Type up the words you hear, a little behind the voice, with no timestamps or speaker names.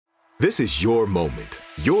This is your moment,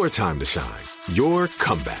 your time to shine, your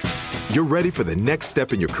comeback. You're ready for the next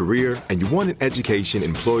step in your career, and you want an education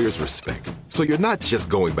employers respect. So you're not just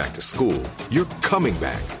going back to school, you're coming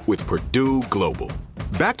back with Purdue Global.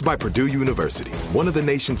 Backed by Purdue University, one of the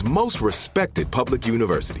nation's most respected public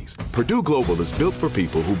universities, Purdue Global is built for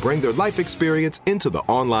people who bring their life experience into the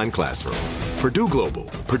online classroom. Purdue Global,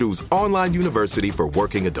 Purdue's online university for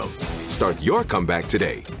working adults. Start your comeback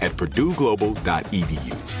today at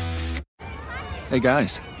purdueglobal.edu. Hey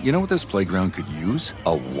guys, you know what this playground could use?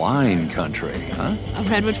 A wine country, huh? A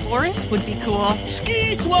redwood forest would be cool.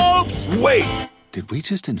 Ski slopes! Wait! Did we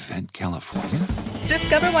just invent California?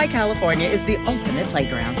 Discover why California is the ultimate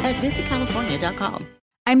playground at visitcalifornia.com.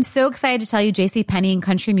 I'm so excited to tell you JCPenney and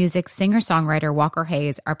country music singer-songwriter Walker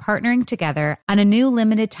Hayes are partnering together on a new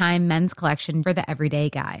limited-time men's collection for the everyday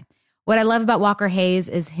guy. What I love about Walker Hayes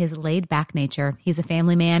is his laid-back nature. He's a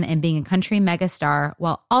family man, and being a country megastar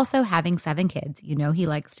while also having 7 kids, you know he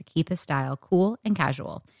likes to keep his style cool and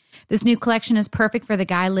casual. This new collection is perfect for the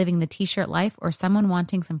guy living the t-shirt life or someone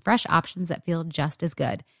wanting some fresh options that feel just as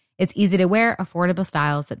good. It's easy to wear, affordable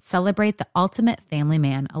styles that celebrate the ultimate family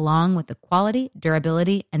man, along with the quality,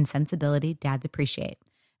 durability, and sensibility dads appreciate.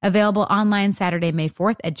 Available online Saturday, May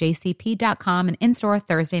 4th at jcp.com and in-store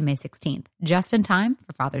Thursday, May 16th. Just in time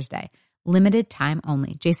for Father's Day. Limited time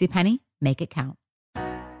only. JCPenney, make it count.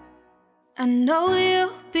 I know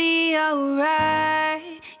you'll be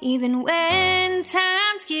alright, even when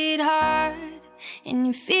times get hard and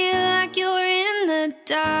you feel like you're in the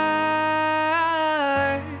dark.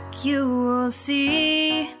 You will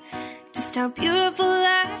see just how beautiful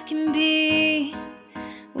life can be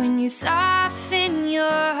when you soften your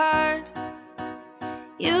heart.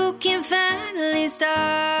 You can finally start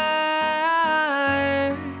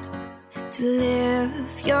to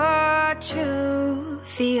live your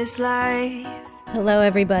truthiest life. Hello,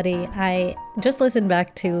 everybody. I just listened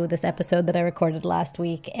back to this episode that I recorded last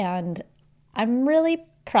week, and I'm really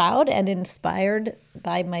proud and inspired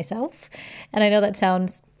by myself. And I know that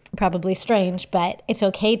sounds probably strange, but it's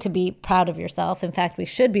okay to be proud of yourself. In fact, we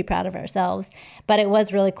should be proud of ourselves. But it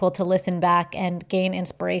was really cool to listen back and gain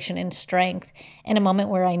inspiration and strength in a moment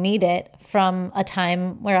where I need it from a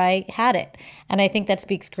time where I had it. And I think that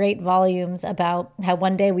speaks great volumes about how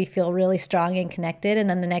one day we feel really strong and connected, and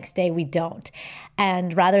then the next day we don't.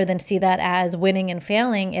 And rather than see that as winning and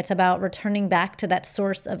failing, it's about returning back to that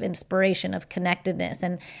source of inspiration, of connectedness.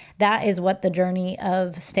 And that is what the journey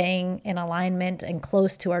of staying in alignment and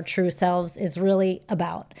close to our true selves is really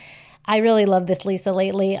about. I really love this Lisa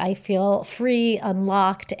lately. I feel free,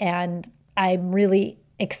 unlocked, and I'm really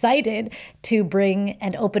excited to bring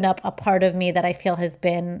and open up a part of me that I feel has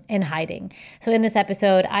been in hiding. So in this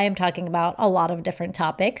episode, I am talking about a lot of different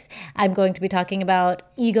topics. I'm going to be talking about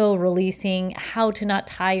ego releasing, how to not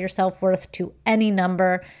tie your self-worth to any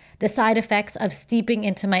number, the side effects of steeping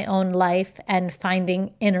into my own life and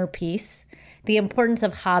finding inner peace, the importance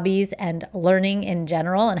of hobbies and learning in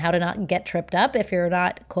general and how to not get tripped up if you're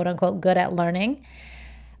not quote unquote good at learning,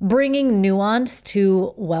 bringing nuance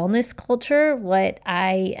to wellness culture, what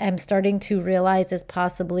I am starting to realize is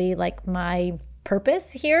possibly like my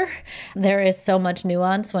purpose here. There is so much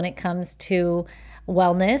nuance when it comes to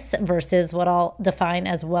wellness versus what I'll define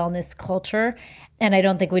as wellness culture. And I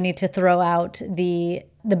don't think we need to throw out the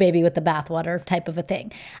baby with the bathwater type of a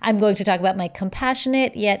thing. I'm going to talk about my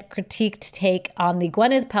compassionate yet critiqued take on the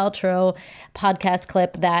Gwyneth Paltrow podcast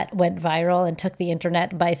clip that went viral and took the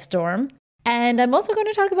internet by storm. And I'm also going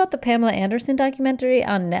to talk about the Pamela Anderson documentary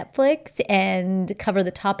on Netflix and cover the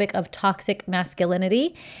topic of toxic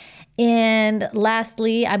masculinity. And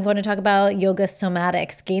lastly, I'm going to talk about yoga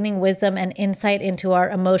somatics, gaining wisdom and insight into our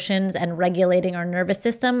emotions and regulating our nervous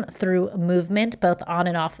system through movement, both on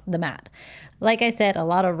and off the mat. Like I said, a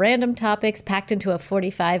lot of random topics packed into a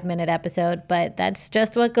 45-minute episode, but that's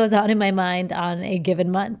just what goes on in my mind on a given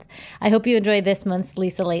month. I hope you enjoyed this month's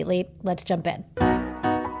Lisa Lately. Let's jump in.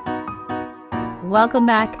 Welcome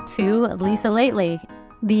back to Lisa Lately,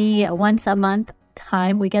 the once a month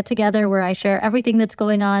time we get together where I share everything that's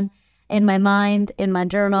going on in my mind, in my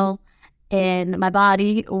journal, in my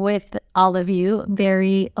body with all of you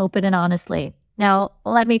very open and honestly. Now,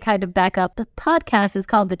 let me kind of back up. The podcast is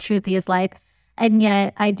called The Truthiest Life, and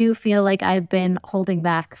yet I do feel like I've been holding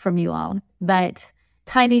back from you all. But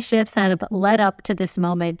tiny shifts have led up to this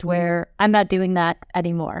moment where I'm not doing that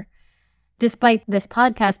anymore. Despite this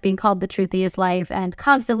podcast being called The Truthiest Life and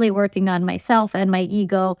constantly working on myself and my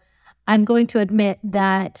ego, I'm going to admit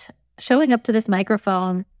that showing up to this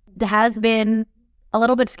microphone has been a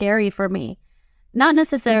little bit scary for me. Not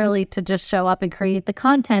necessarily to just show up and create the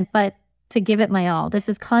content, but to give it my all. This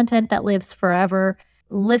is content that lives forever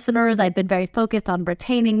listeners. I've been very focused on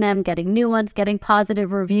retaining them, getting new ones, getting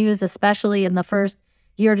positive reviews, especially in the first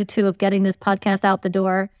year to two of getting this podcast out the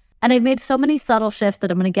door. And I've made so many subtle shifts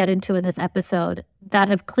that I'm going to get into in this episode that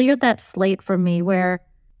have cleared that slate for me where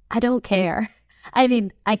I don't care. I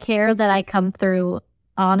mean, I care that I come through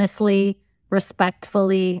honestly,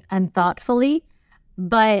 respectfully, and thoughtfully,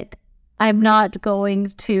 but I'm not going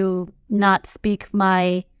to not speak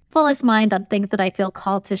my fullest mind on things that I feel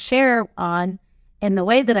called to share on in the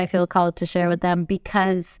way that I feel called to share with them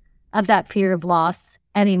because of that fear of loss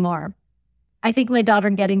anymore. I think my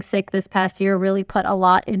daughter getting sick this past year really put a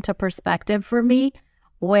lot into perspective for me,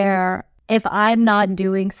 where if I'm not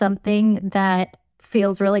doing something that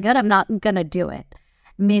feels really good, I'm not going to do it.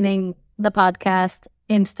 Meaning the podcast,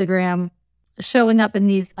 Instagram, showing up in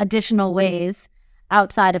these additional ways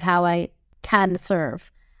outside of how I can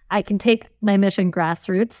serve. I can take my mission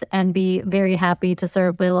grassroots and be very happy to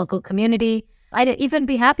serve my local community. I'd even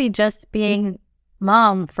be happy just being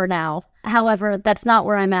mom for now. However, that's not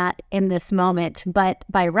where I'm at in this moment. But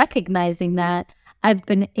by recognizing that, I've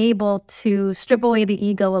been able to strip away the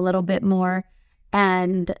ego a little bit more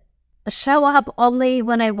and show up only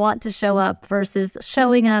when I want to show up versus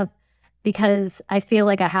showing up because I feel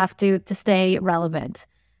like I have to stay relevant.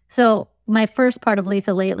 So my first part of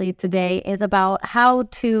Lisa Lately today is about how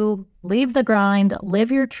to leave the grind,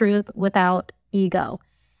 live your truth without ego.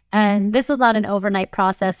 And this was not an overnight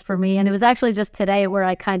process for me. And it was actually just today where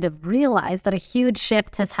I kind of realized that a huge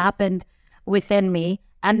shift has happened within me.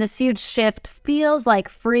 And this huge shift feels like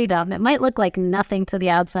freedom. It might look like nothing to the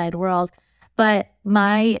outside world, but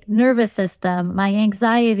my nervous system, my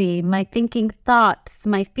anxiety, my thinking thoughts,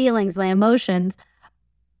 my feelings, my emotions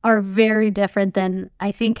are very different than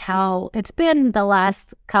I think how it's been the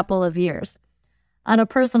last couple of years. On a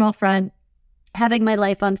personal front, having my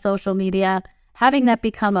life on social media, having that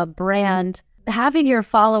become a brand, having your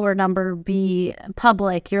follower number be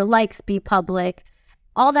public, your likes be public,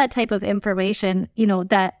 all that type of information,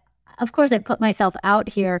 that of course I put myself out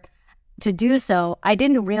here to do so. I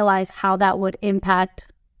didn't realize how that would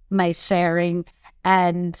impact my sharing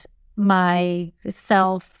and my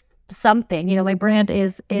self something. My brand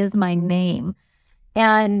is my name.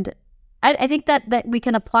 And I think that we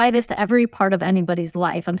can apply this to every part of anybody's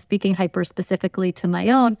life. I'm speaking hyper specifically to my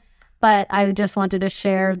own, but I just wanted to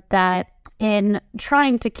share that in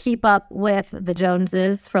trying to keep up with the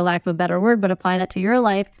Joneses, for lack of a better word, but apply that to your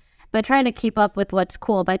life, by trying to keep up with what's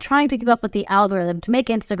cool, by trying to keep up with the algorithm, to make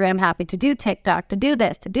Instagram happy, to do TikTok, to do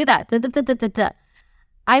this, to do that.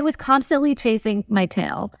 I was constantly chasing my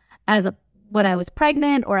tail when I was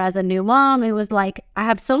pregnant or as a new mom. It was like, I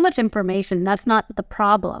have so much information. That's not the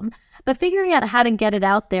problem. But figuring out how to get it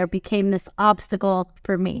out there became this obstacle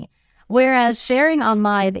for me. Whereas sharing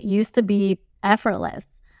online used to be effortless.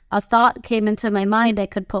 A thought came into my mind. I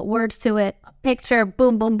could put words to it, a picture,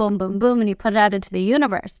 boom, boom, boom, boom, boom, and you put it out into the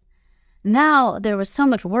universe. Now there was so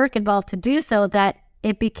much work involved to do so that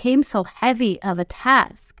it became so heavy of a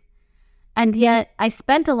task. And yet I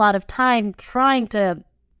spent a lot of time trying to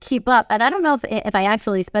keep up. And I don't know if I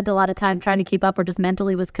actually spent a lot of time trying to keep up or just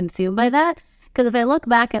mentally was consumed by that. Because if I look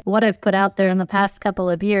back at what I've put out there in the past couple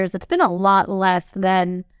of years, it's been a lot less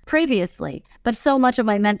than previously. But so much of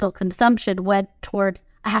my mental consumption went towards,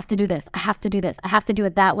 I have to do this, I have to do this, I have to do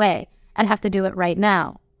it that way, and I have to do it right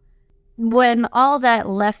now. When all that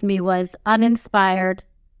left me was uninspired,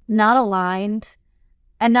 not aligned,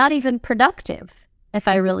 and not even productive, if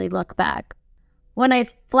I really look back. When I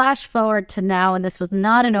flash forward to now, and this was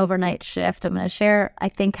not an overnight shift, I'm going to share, I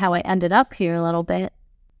think, how I ended up here a little bit.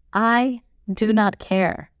 I do not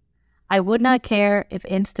care. I would not care if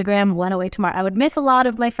Instagram went away tomorrow. I would miss a lot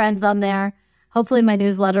of my friends on there. Hopefully my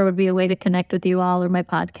newsletter would be a way to connect with you all, or my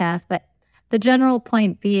podcast. But the general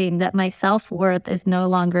point being that my self-worth is no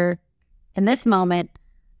longer, in this moment,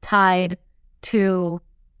 tied to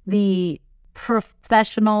the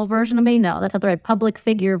professional version of me. No, that's not the right public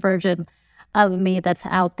figure version of me that's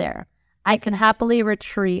out there. I can happily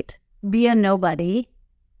retreat, be a nobody,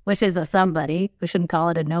 which is a somebody. We shouldn't call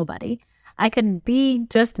it a nobody. I can be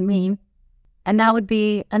just me, and that would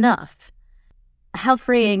be enough. How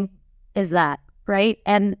freeing is that, right?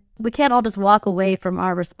 And we can't all just walk away from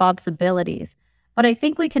our responsibilities, but I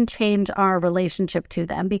think we can change our relationship to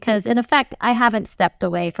them, because in effect, I haven't stepped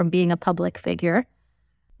away from being a public figure,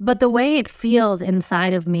 but the way it feels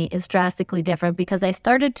inside of me is drastically different because I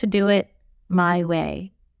started to do it my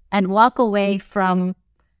way and walk away from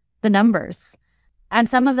the numbers. And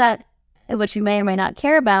some of that, which you may or may not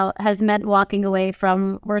care about, has meant walking away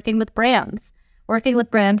from working with brands. Working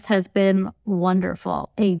with brands has been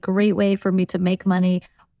wonderful, a great way for me to make money,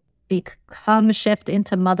 shift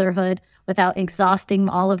into motherhood without exhausting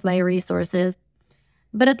all of my resources.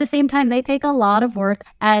 But at the same time, they take a lot of work.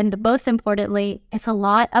 And most importantly, it's a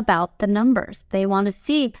lot about the numbers. They want to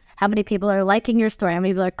see how many people are liking your story, how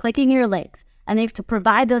many people are clicking your links. And they have to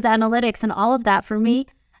provide those analytics. And all of that for me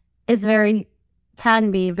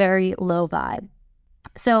can be very low vibe.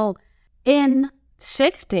 So in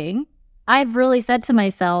shifting, I've really said to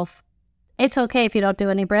myself, it's okay if you don't do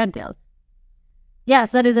any brand deals.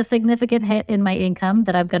 Yes, that is a significant hit in my income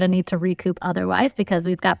that I'm going to need to recoup otherwise because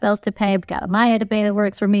we've got bills to pay, we've got a Maya to pay that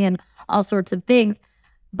works for me and all sorts of things.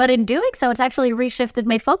 But in doing so, it's actually reshifted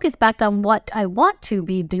my focus back on what I want to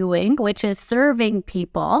be doing, which is serving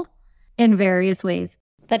people in various ways.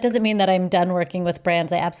 That doesn't mean that I'm done working with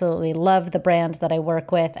brands. I absolutely love the brands that I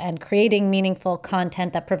work with, and creating meaningful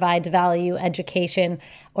content that provides value, education,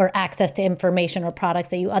 or access to information or products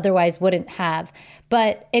that you otherwise wouldn't have.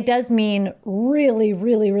 But it does mean really,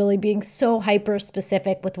 really, really being so hyper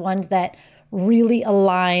specific with ones that really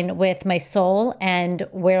align with my soul and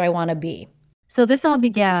where I want to be. So this all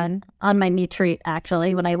began on my me treat,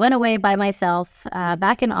 actually. When I went away by myself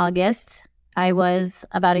back in August, I was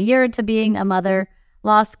about a year into being a mother,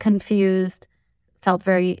 lost, confused, felt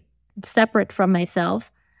very separate from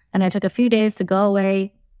myself. And I took a few days to go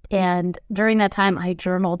away. And during that time, I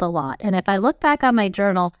journaled a lot. And if I look back on my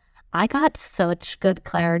journal, I got such good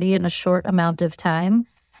clarity in a short amount of time.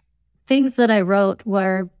 Things that I wrote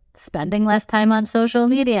were spending less time on social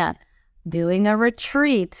media, doing a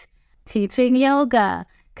retreat, teaching yoga,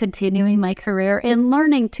 continuing my career in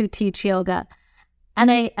learning to teach yoga. And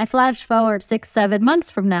I flash forward 6-7 months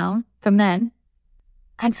from then,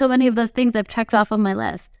 and so many of those things I've checked off on my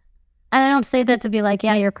list. And I don't say that to be like,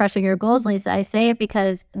 yeah, you're crushing your goals, Lisa. I say it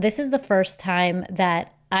because this is the first time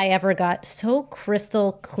that I ever got so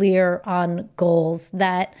crystal clear on goals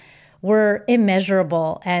that were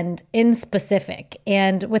immeasurable and inspecific,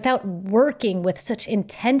 and without working with such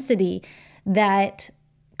intensity that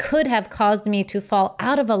could have caused me to fall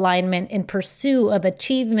out of alignment in pursuit of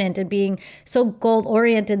achievement and being so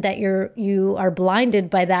goal-oriented that you are blinded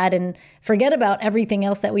by that and forget about everything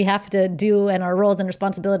else that we have to do and our roles and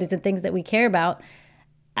responsibilities and things that we care about.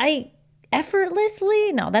 I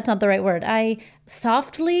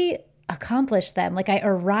softly accomplished them. Like, I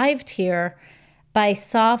arrived here by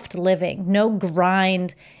soft living, no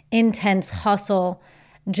grind, intense hustle,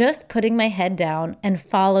 just putting my head down and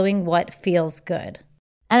following what feels good.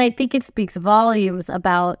 And I think it speaks volumes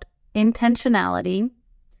about intentionality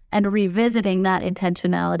and revisiting that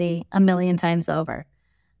intentionality a million times over.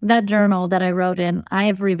 That journal that I wrote in, I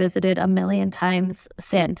have revisited a million times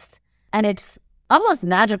since. And it's almost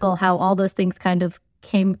magical how all those things kind of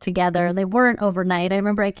came together. They weren't overnight. I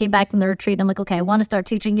remember I came back from the retreat and I'm like, okay, I want to start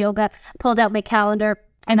teaching yoga. Pulled out my calendar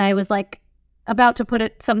and I was like about to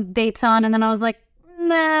put some dates on. And then I was like,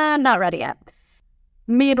 nah, I'm not ready yet.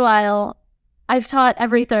 Meanwhile, I've taught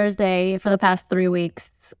every Thursday for the past 3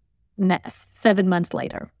 weeks, 7 months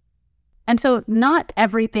later. And so not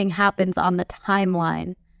everything happens on the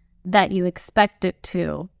timeline that you expect it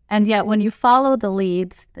to. And yet when you follow the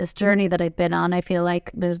leads, this journey that I've been on, I feel like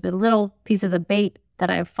there's been little pieces of bait that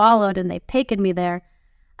I've followed and they've taken me there.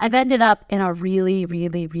 I've ended up in a really,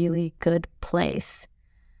 really, really good place.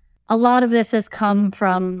 A lot of this has come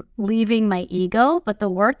from leaving my ego, but the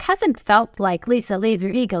work hasn't felt like, Lisa, leave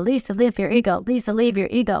your ego, Lisa, leave your ego, Lisa, leave your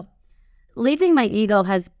ego. Leaving my ego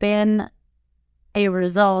has been a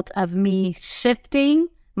result of me shifting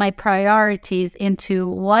my priorities into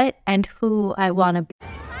what and who I want to be.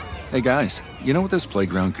 Hey guys, you know what this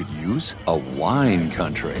playground could use? A wine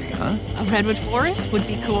country, huh? A redwood forest would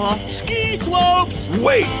be cool. Ski slopes!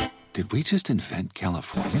 Wait! Did we just invent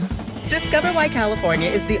California? Discover why California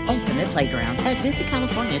is the ultimate playground at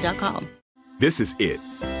visitcalifornia.com. This is it.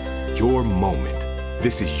 Your moment.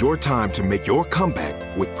 This is your time to make your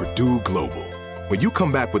comeback with Purdue Global. When you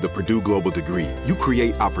come back with a Purdue Global degree, you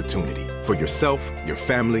create opportunity for yourself, your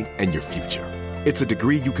family, and your future. It's a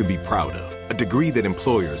degree you can be proud of, a degree that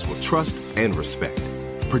employers will trust and respect.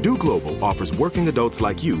 Purdue Global offers working adults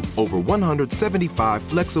like you over 175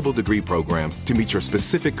 flexible degree programs to meet your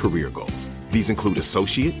specific career goals. These include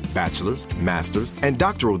associate, bachelor's, master's, and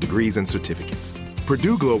doctoral degrees and certificates.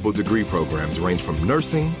 Purdue Global degree programs range from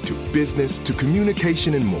nursing to business to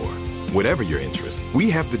communication and more. Whatever your interest, we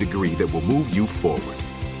have the degree that will move you forward.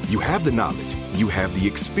 You have the knowledge, you have the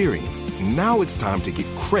experience. Now it's time to get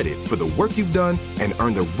credit for the work you've done and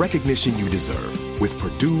earn the recognition you deserve with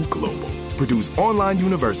Purdue Global, Purdue's online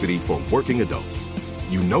university for working adults.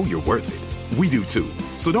 You know you're worth it. We do too.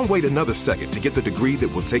 So don't wait another second to get the degree that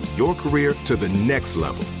will take your career to the next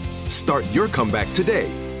level. Start your comeback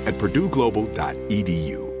today at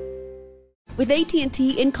purdueglobal.edu. With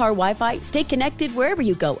AT&T in-car Wi-Fi, stay connected wherever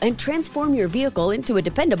you go and transform your vehicle into a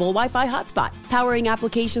dependable Wi-Fi hotspot. Powering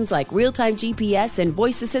applications like real-time GPS and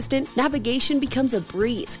voice assistant, navigation becomes a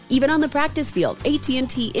breeze. Even on the practice field,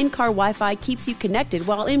 AT&T in-car Wi-Fi keeps you connected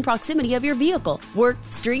while in proximity of your vehicle. Work,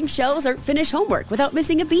 stream shows, or finish homework without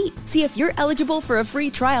missing a beat. See if you're eligible for a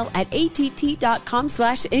free trial at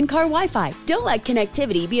att.com/in-car Wi-Fi. Don't let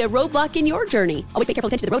connectivity be a roadblock in your journey. Always pay careful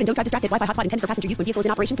attention to the road and don't drive distracted. Wi-Fi hotspot intended for passenger use when vehicle is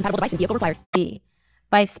in operation. Compatible device and vehicle required.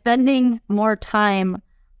 By spending more time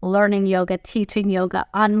learning yoga, teaching yoga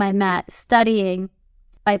on my mat, studying,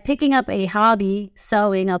 by picking up a hobby,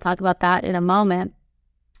 sewing, I'll talk about that in a moment,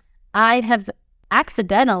 I have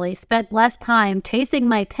accidentally spent less time chasing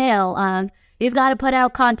my tail on, you've got to put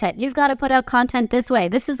out content. You've got to put out content this way.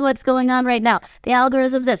 This is what's going on right now. The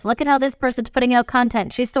algorithm's this. Look at how this person's putting out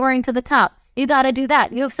content. She's soaring to the top. You got to do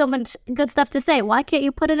that. You have so much good stuff to say. Why can't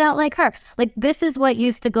you put it out like her? Like, this is what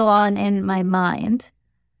used to go on in my mind.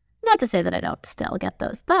 Not to say that I don't still get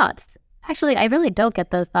those thoughts. Actually, I really don't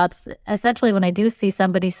get those thoughts. Essentially, when I do see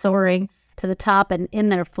somebody soaring to the top and in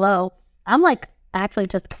their flow, I'm like actually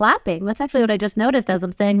just clapping. That's actually what I just noticed as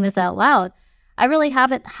I'm saying this out loud. I really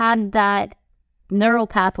haven't had that neural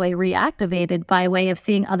pathway reactivated by way of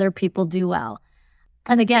seeing other people do well.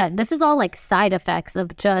 And again, this is all like side effects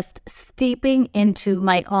of just steeping into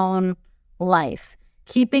my own life,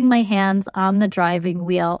 keeping my hands on the driving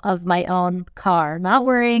wheel of my own car, not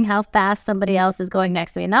worrying how fast somebody else is going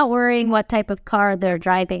next to me, not worrying what type of car they're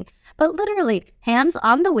driving, but literally hands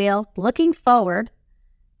on the wheel, looking forward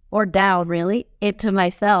or down really into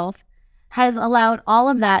myself, has allowed all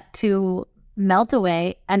of that to melt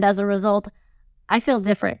away. And as a result, I feel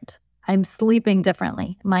different. I'm sleeping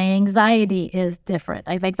differently. My anxiety is different.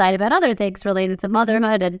 I have anxiety about other things related to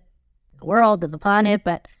motherhood and the world and the planet.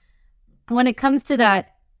 But when it comes to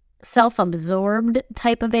that self-absorbed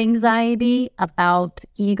type of anxiety about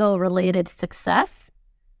ego-related success,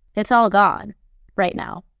 it's all gone right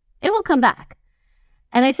now. It will come back.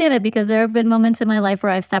 And I say that because there have been moments in my life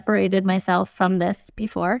where I've separated myself from this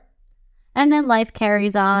before. And then life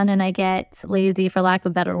carries on and I get lazy, for lack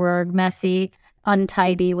of a better word, messy,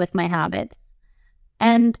 untidy with my habits.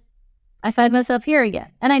 And I find myself here again.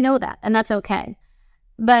 And I know that, and that's okay.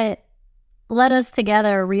 But let us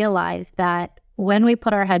together realize that when we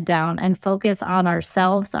put our head down and focus on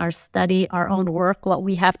ourselves, our study, our own work, what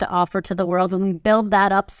we have to offer to the world, when we build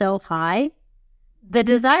that up so high, the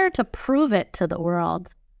desire to prove it to the world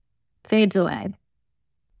fades away.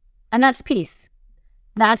 And that's peace.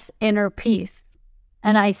 That's inner peace.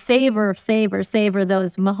 And I savor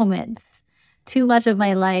those moments. Too much of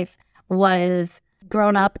my life was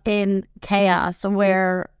grown up in chaos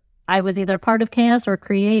where I was either part of chaos or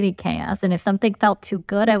creating chaos. And if something felt too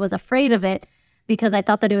good, I was afraid of it because I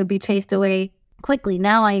thought that it would be chased away quickly.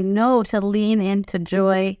 Now I know to lean into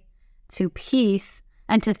joy, to peace,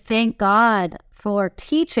 and to thank God for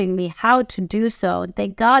teaching me how to do so. And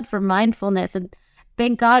thank God for mindfulness, and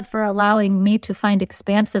thank God for allowing me to find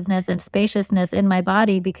expansiveness and spaciousness in my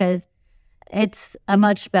body, because it's a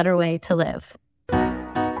much better way to live.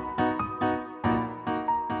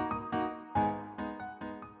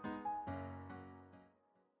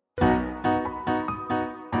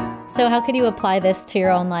 So how could you apply this to your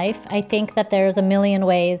own life? I think that there's a million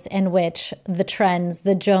ways in which the trends,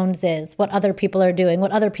 the Joneses, what other people are doing,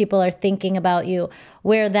 what other people are thinking about you,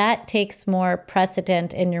 where that takes more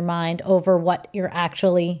precedent in your mind over what you're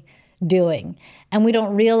actually doing. And we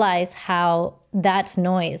don't realize how that's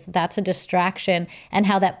noise, that's a distraction, and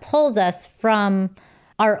how that pulls us from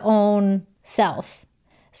our own self.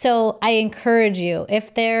 So I encourage you,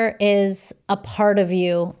 if there is a part of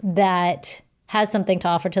you that has something to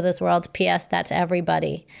offer to this world, P.S., that's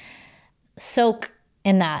everybody, soak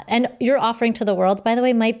in that. And your offering to the world, by the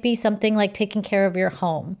way, might be something like taking care of your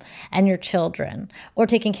home and your children, or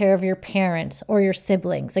taking care of your parents or your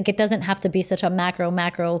siblings. Like, it doesn't have to be such a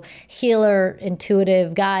macro healer,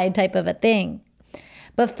 intuitive guide type of a thing.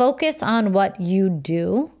 But focus on what you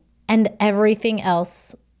do, and everything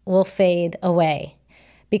else will fade away.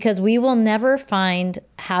 Because we will never find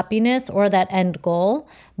happiness or that end goal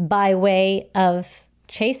by way of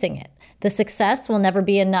chasing it. The success will never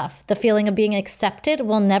be enough. The feeling of being accepted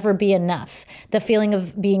will never be enough. The feeling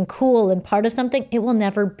of being cool and part of something, it will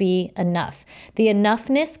never be enough. The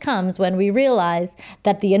enoughness comes when we realize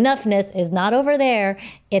that the enoughness is not over there,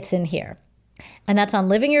 it's in here. And that's on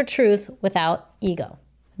living your truth without ego.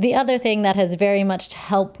 The other thing that has very much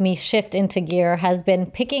helped me shift into gear has been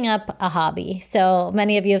picking up a hobby. So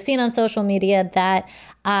many of you have seen on social media that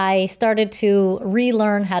I started to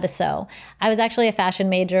relearn how to sew. I was actually a fashion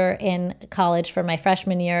major in college for my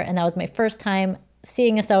freshman year, and that was my first time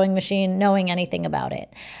seeing a sewing machine, knowing anything about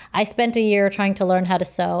it. I spent a year trying to learn how to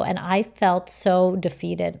sew, and I felt so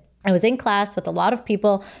defeated. I was in class with a lot of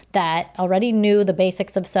people that already knew the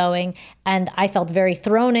basics of sewing, and I felt very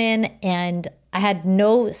thrown in, and I had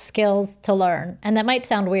no skills to learn. And that might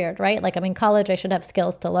sound weird, right? Like I'm in college, I should have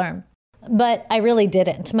skills to learn. But I really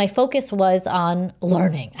didn't. My focus was on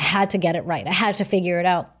learning. I had to get it right. I had to figure it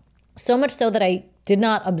out. So much so that I did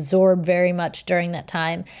not absorb very much during that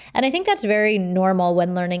time. And I think that's very normal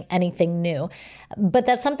when learning anything new. But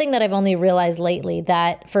that's something that I've only realized lately,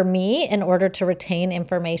 that for me, in order to retain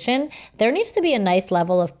information, there needs to be a nice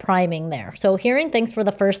level of priming there. So hearing things for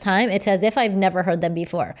the first time, it's as if I've never heard them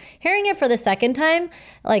before. Hearing it for the second time,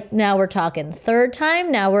 like now we're talking. Third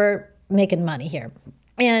time, now we're making money here.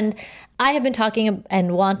 And I have been talking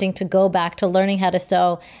and wanting to go back to learning how to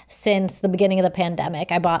sew since the beginning of the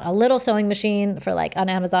pandemic. I bought a little sewing machine for on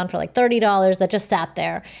Amazon for $30 that just sat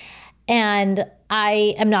there. And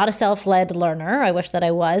I am not a self-led learner. I wish that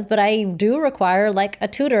I was, but I do require a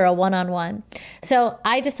tutor, a one-on-one. So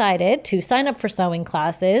I decided to sign up for sewing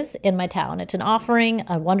classes in my town. It's an offering,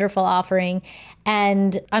 a wonderful offering.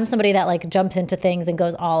 And I'm somebody that jumps into things and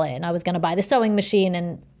goes all in. I was going to buy the sewing machine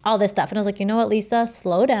and all this stuff. And I was like, you know what, Lisa,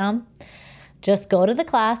 slow down. Just go to the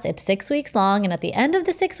class. It's 6 weeks long. And at the end of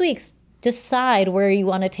the 6 weeks, decide where you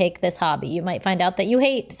want to take this hobby. You might find out that you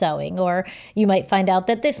hate sewing, or you might find out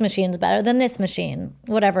that this machine's better than this machine,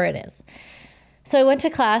 whatever it is. So I went to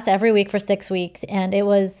class every week for 6 weeks, and it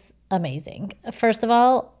was amazing. First of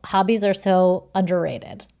all, hobbies are so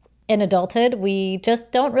underrated. In adulthood, we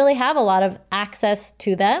just don't really have a lot of access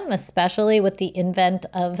to them, especially with the advent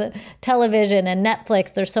of television and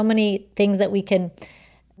Netflix. There's so many things that we can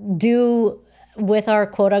do with our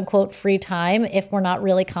quote unquote free time if we're not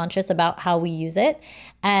really conscious about how we use it.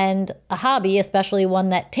 And a hobby, especially one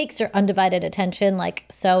that takes your undivided attention like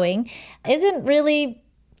sewing, isn't really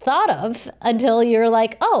thought of until you're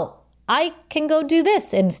like, oh, I can go do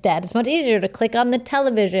this instead. It's much easier to click on the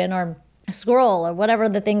television or scroll or whatever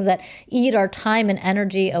the things that eat our time and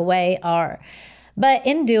energy away are. But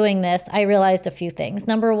in doing this, I realized a few things.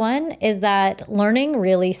 Number one is that learning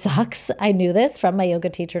really sucks. I knew this from my yoga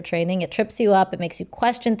teacher training. It trips you up. It makes you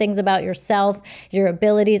question things about yourself, your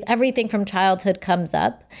abilities. Everything from childhood comes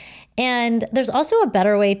up. And there's also a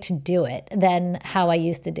better way to do it than how I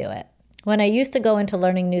used to do it. When I used to go into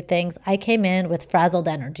learning new things, I came in with frazzled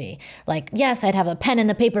energy. Yes, I'd have a pen and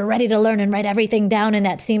the paper ready to learn and write everything down, and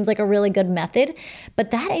that seems like a really good method.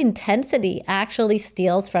 But that intensity actually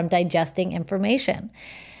steals from digesting information.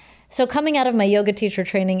 So coming out of my yoga teacher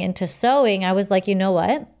training into sewing, I was like, you know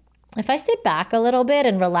what? If I sit back a little bit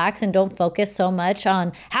and relax and don't focus so much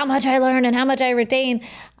on how much I learn and how much I retain,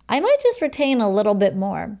 I might just retain a little bit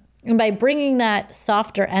more. And by bringing that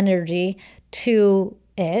softer energy to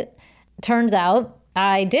it, turns out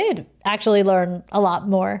I did actually learn a lot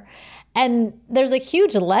more. And there's a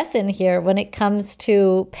huge lesson here when it comes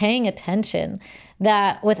to paying attention,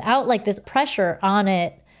 that without this pressure on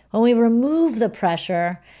it, when we remove the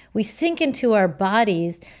pressure, we sink into our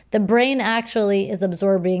bodies, the brain actually is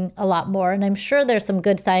absorbing a lot more. And I'm sure there's some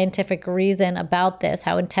good scientific reason about this,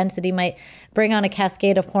 how intensity might bring on a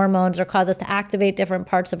cascade of hormones or cause us to activate different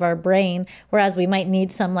parts of our brain, whereas we might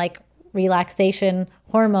need some relaxation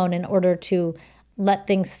hormone in order to let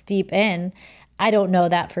things steep in. I don't know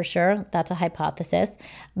that for sure. That's a hypothesis.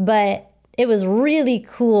 But it was really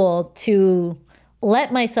cool to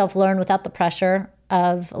let myself learn without the pressure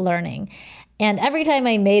of learning. And every time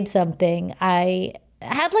I made something, I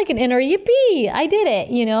had an inner yippee, I did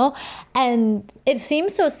it, And it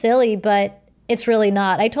seems so silly, but it's really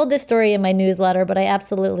not. I told this story in my newsletter, but I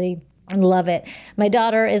absolutely love it. My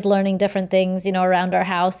daughter is learning different things, around our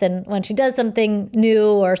house. And when she does something new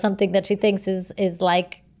or something that she thinks is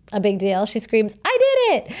a big deal, she screams, I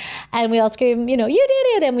did it. And we all scream, you did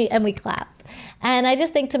it. And we clap. And I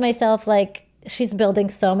just think to myself, she's building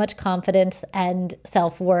so much confidence and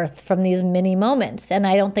self-worth from these mini moments. And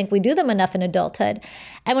I don't think we do them enough in adulthood.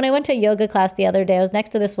 And when I went to yoga class the other day, I was next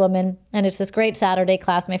to this woman, and it's this great Saturday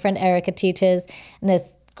class my friend Erica teaches, and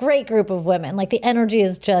this great group of women. The energy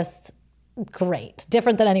is just great,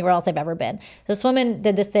 different than anywhere else I've ever been. This woman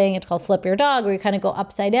did this thing, it's called Flip Your Dog, where you kind of go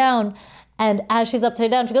upside down. And as she's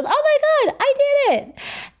upside down, she goes, oh my God, I did it.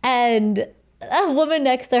 And a woman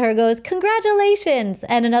next to her goes, congratulations.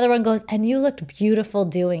 And another one goes, and you looked beautiful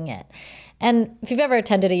doing it. And if you've ever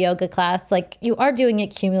attended a yoga class, you are doing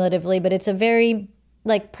it cumulatively, but it's a very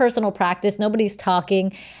personal practice. Nobody's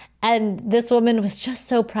talking. And this woman was just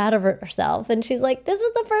so proud of herself. And she's like, this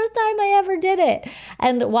was the first time I ever did it.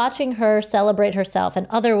 And watching her celebrate herself and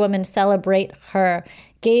other women celebrate her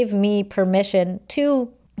gave me permission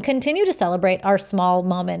to continue to celebrate our small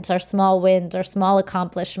moments, our small wins, our small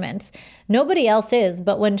accomplishments. Nobody else is,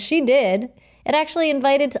 but when she did, it actually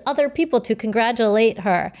invited other people to congratulate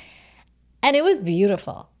her. And it was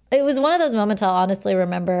beautiful. It was one of those moments I'll honestly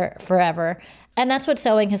remember forever. And that's what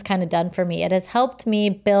sewing has kind of done for me. It has helped me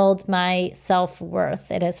build my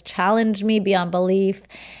self-worth. It has challenged me beyond belief.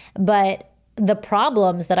 But the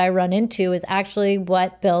problems that I run into is actually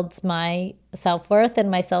what builds my self-worth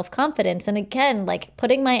and my self-confidence. And again, like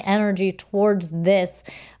putting my energy towards this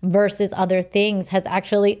versus other things has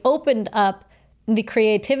actually opened up the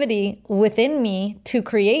creativity within me to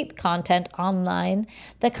create content online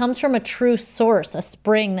that comes from a true source, a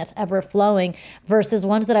spring that's ever flowing, versus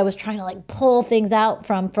ones that I was trying to like pull things out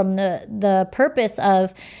from the purpose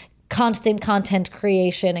of constant content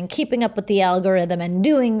creation and keeping up with the algorithm and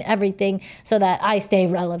doing everything so that I stay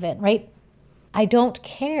relevant, right? I don't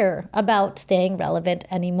care about staying relevant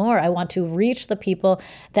anymore. I want to reach the people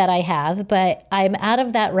that I have, but I'm out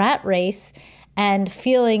of that rat race and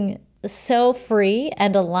feeling so free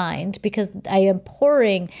and aligned because I am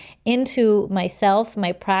pouring into myself,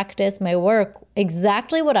 my practice, my work,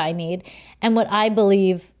 exactly what I need and what I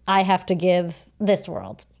believe I have to give this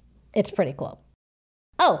world. It's pretty cool.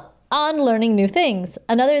 Oh, on learning new things.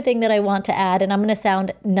 Another thing that I want to add, and I'm going to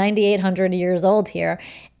sound 9,800 years old here,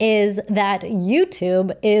 is that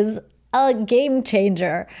YouTube is a game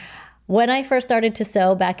changer. When I first started to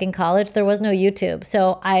sew back in college, there was no YouTube.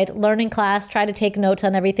 So I'd learn in class, try to take notes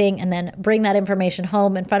on everything, and then bring that information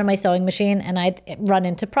home in front of my sewing machine, and I'd run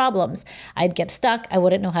into problems. I'd get stuck. I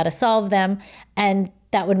wouldn't know how to solve them. And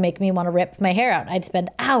that would make me want to rip my hair out. I'd spend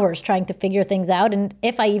hours trying to figure things out. And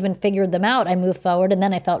if I even figured them out, I moved forward and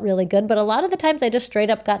then I felt really good. But a lot of the times I just straight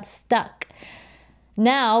up got stuck.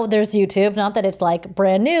 Now there's YouTube, not that it's like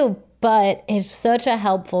brand new, but it's such a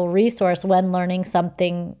helpful resource when learning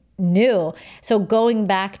something new. So going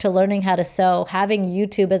back to learning how to sew, having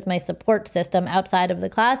YouTube as my support system outside of the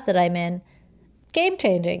class that I'm in, game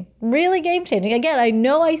changing, really game changing. Again, I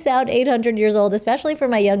know I sound 800 years old, especially for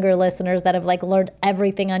my younger listeners that have like learned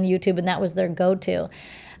everything on YouTube and that was their go-to.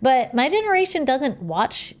 But my generation doesn't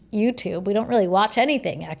watch YouTube. We don't really watch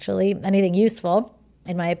anything, actually, anything useful,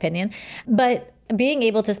 in my opinion. But being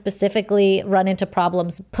able to specifically run into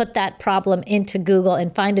problems, put that problem into Google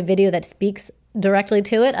and find a video that speaks directly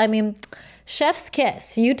to it, I mean, chef's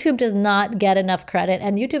kiss. YouTube does not get enough credit,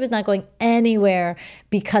 and YouTube is not going anywhere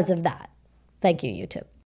because of that. Thank you, YouTube.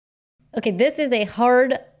 Okay, this is a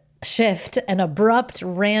hard shift, an abrupt,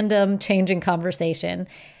 random change in conversation,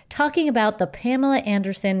 talking about the Pamela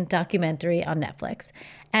Anderson documentary on Netflix.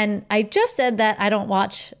 And I just said that I don't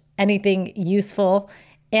watch anything useful,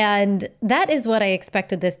 and that is what I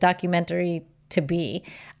expected this documentary to be.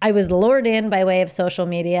 I was lured in by way of social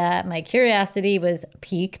media. My curiosity was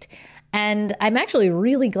piqued. And I'm actually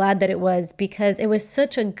really glad that it was, because it was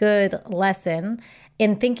such a good lesson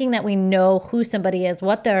in thinking that we know who somebody is,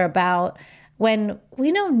 what they're about, when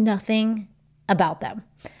we know nothing about them.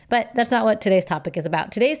 But that's not what today's topic is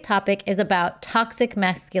about. Today's topic is about toxic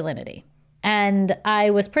masculinity. And I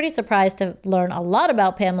was pretty surprised to learn a lot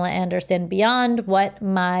about Pamela Anderson beyond what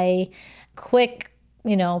my quick,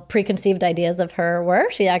 preconceived ideas of her were.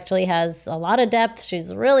 She actually has a lot of depth.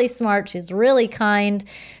 She's really smart. She's really kind.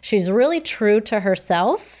 She's really true to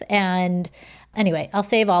herself. And anyway, I'll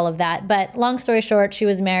save all of that. But long story short, she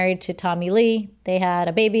was married to Tommy Lee. They had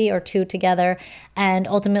a baby or two together and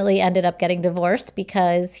ultimately ended up getting divorced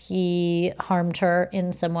because he harmed her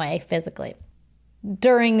in some way physically.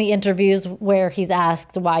 During the interviews where he's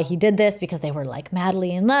asked why he did this, because they were like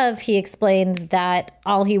madly in love, he explains that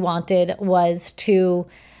all he wanted was to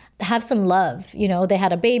have some love. They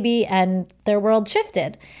had a baby and their world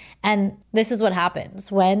shifted. And this is what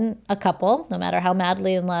happens when a couple, no matter how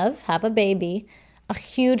madly in love, have a baby, a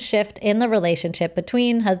huge shift in the relationship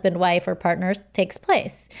between husband, wife, or partners takes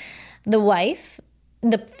place. The wife,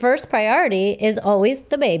 the first priority is always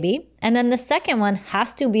the baby. And then the second one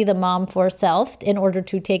has to be the mom for self in order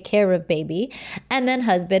to take care of baby. And then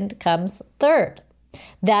husband comes third.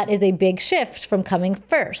 That is a big shift from coming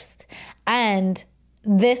first. And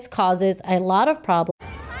this causes a lot of problems.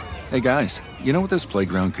 Hey guys, you know what this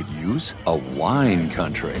playground could use? A wine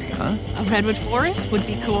country, huh? A redwood forest would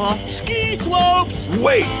be cool. Ski slopes!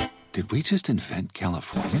 Wait! Did we just invent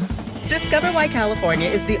California? Discover why California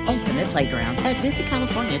is the ultimate playground at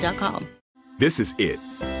visitcalifornia.com. This is it.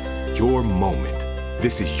 Your moment.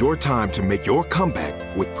 This is your time to make your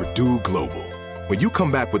comeback with Purdue Global. When you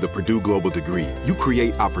come back with a Purdue Global degree, you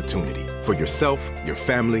create opportunity for yourself, your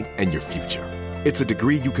family, and your future. It's a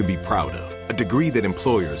degree you can be proud of, a degree that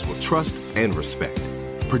employers will trust and respect.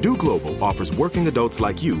 Purdue Global offers working adults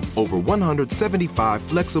like you over 175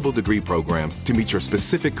 flexible degree programs to meet your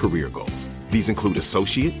specific career goals. These include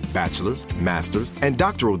associate, bachelor's, master's, and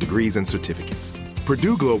doctoral degrees and certificates.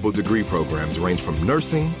 Purdue Global degree programs range from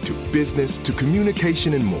nursing to business to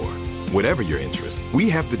communication and more. Whatever your interest, we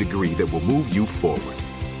have the degree that will move you forward.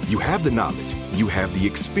 You have the knowledge, you have the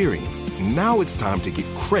experience. Now it's time to get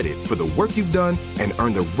credit for the work you've done and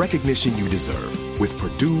earn the recognition you deserve with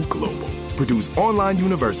Purdue Global, Purdue's online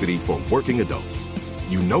university for working adults.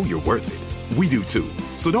 You know you're worth it. We do too.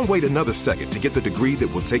 So don't wait another second to get the degree that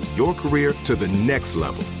will take your career to the next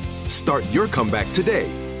level. Start your comeback today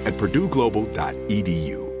at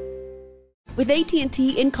purdueglobal.edu. With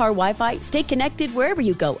AT&T in-car Wi-Fi, stay connected wherever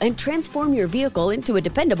you go and transform your vehicle into a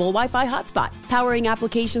dependable Wi-Fi hotspot. Powering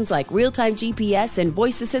applications like real-time GPS and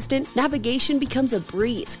voice assistant, navigation becomes a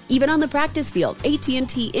breeze. Even on the practice field,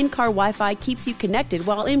 AT&T in-car Wi-Fi keeps you connected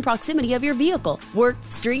while in proximity of your vehicle. Work,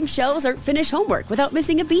 stream shows, or finish homework without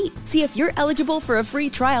missing a beat. See if you're eligible for a free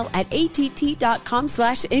trial at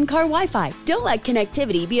att.com/in-car Wi-Fi. Don't let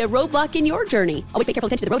connectivity be a roadblock in your journey. Always pay careful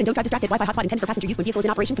attention to the road and don't drive distracted. Wi-Fi hotspot intended for passenger use when vehicle is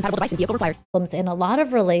in operation. Compatible device and vehicle required. In a lot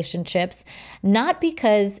of relationships, not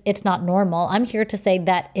because it's not normal. I'm here to say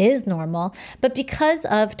that is normal, but because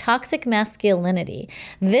of toxic masculinity.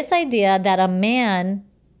 This idea that a man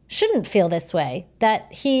shouldn't feel this way,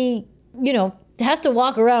 that he, has to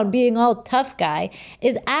walk around being all tough guy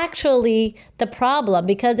is actually the problem.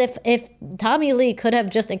 Because if Tommy Lee could have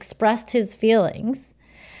just expressed his feelings,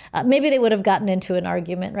 maybe they would have gotten into an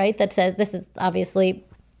argument, right? That says, this is obviously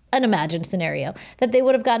an imagined scenario, that they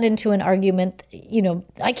would have gotten into an argument,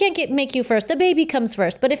 I can't make you first, the baby comes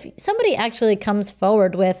first. But if somebody actually comes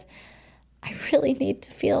forward with, I really need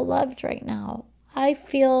to feel loved right now, I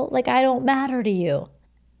feel like I don't matter to you,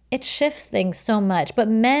 it shifts things so much. But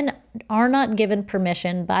men are not given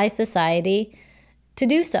permission by society to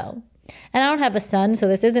do so. And I don't have a son, so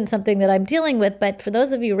this isn't something that I'm dealing with. But for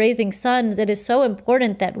those of you raising sons, it is so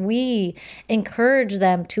important that we encourage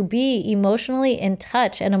them to be emotionally in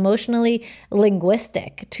touch and emotionally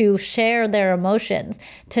linguistic, to share their emotions,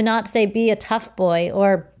 to not say be a tough boy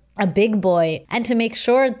or a big boy, and to make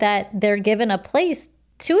sure that they're given a place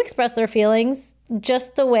to express their feelings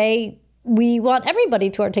just the way we want everybody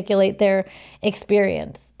to articulate their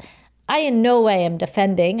experience. I in no way am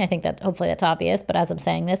defending, I think that hopefully that's obvious, but as I'm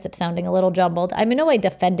saying this, it's sounding a little jumbled. I'm in no way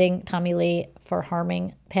defending Tommy Lee for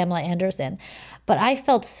harming Pamela Anderson. But I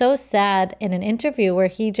felt so sad in an interview where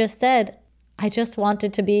he just said, I just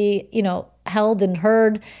wanted to be, held and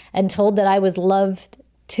heard and told that I was loved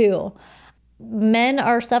too. Men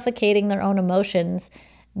are suffocating their own emotions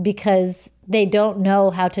because they don't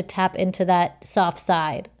know how to tap into that soft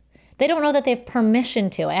side. They don't know that they have permission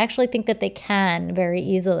to. I actually think that they can very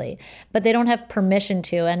easily, but they don't have permission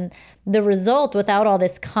to. And the result, without all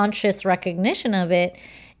this conscious recognition of it,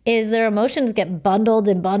 is their emotions get bundled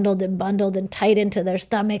and bundled and bundled and tight into their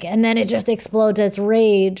stomach. And then it just explodes as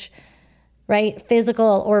rage, right?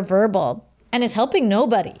 Physical or verbal. And it's helping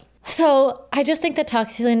nobody. So I just think that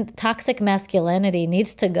toxic masculinity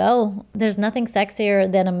needs to go. There's nothing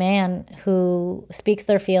sexier than a man who speaks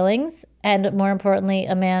their feelings, and more importantly,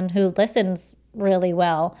 a man who listens really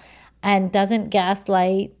well and doesn't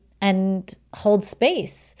gaslight and hold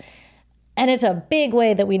space. And it's a big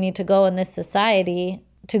way that we need to go in this society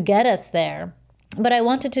to get us there. But I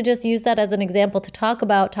wanted to just use that as an example to talk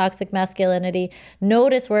about toxic masculinity,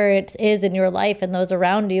 notice where it is in your life and those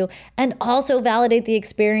around you, and also validate the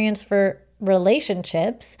experience for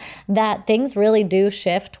relationships that things really do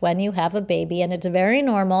shift when you have a baby. And it's very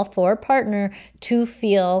normal for a partner to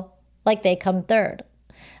feel like they come third,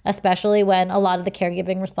 especially when a lot of the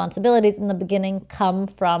caregiving responsibilities in the beginning come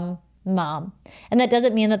from mom. And that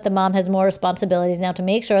doesn't mean that the mom has more responsibilities now to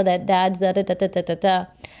make sure that dad's da-da-da-da-da-da.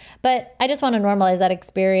 But I just want to normalize that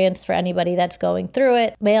experience for anybody that's going through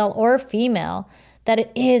it, male or female, that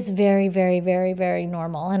it is very, very, very, very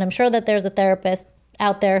normal. And I'm sure that there's a therapist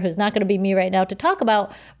out there who's not going to be me right now to talk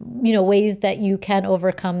about, ways that you can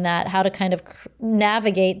overcome that, how to kind of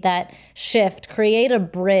navigate that shift, create a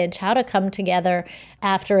bridge, how to come together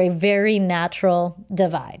after a very natural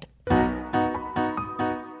divide.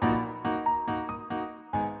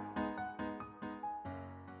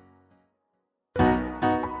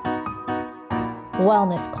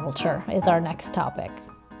 Wellness culture is our next topic.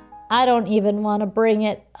 I don't even want to bring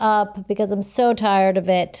it up because I'm so tired of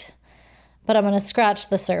it, but I'm going to scratch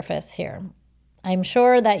the surface here. I'm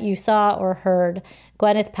sure that you saw or heard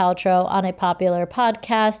Gwyneth Paltrow on a popular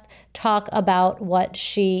podcast talk about what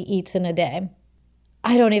she eats in a day.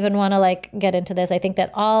 I don't even want to get into this. I think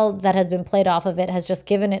that all that has been played off of it has just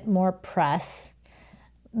given it more press.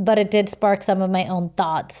 but it did spark some of my own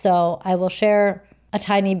thoughts. So I will share a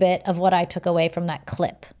tiny bit of what I took away from that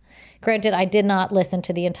clip. Granted, I did not listen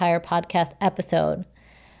to the entire podcast episode,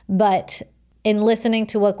 but in listening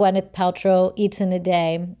to what Gwyneth Paltrow eats in a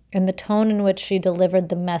day and the tone in which she delivered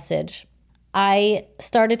the message, I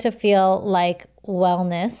started to feel like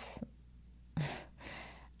wellness,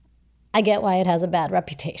 I get why it has a bad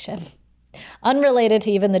reputation. Unrelated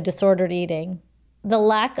to even the disordered eating, the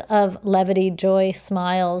lack of levity, joy,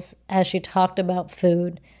 smiles as she talked about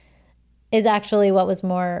food is actually what was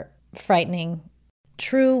more frightening.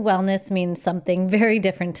 True wellness means something very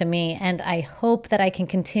different to me, and I hope that I can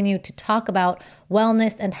continue to talk about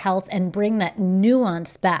wellness and health and bring that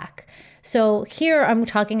nuance back. So here I'm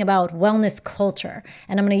talking about wellness culture,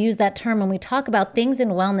 and I'm going to use that term when we talk about things in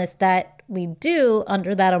wellness that we do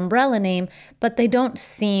under that umbrella name, but they don't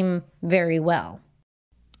seem very well.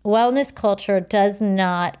 Wellness culture does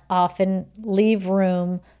not often leave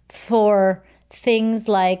room for things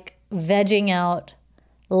like vegging out,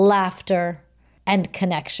 laughter, and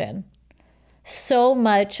connection. So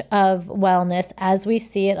much of wellness as we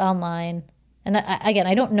see it online, and again,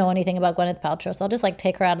 I don't know anything about Gwyneth Paltrow, so I'll just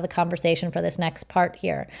take her out of the conversation for this next part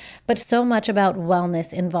here. But so much about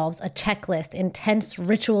wellness involves a checklist, intense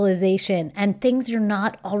ritualization, and things you're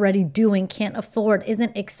not already doing, can't afford,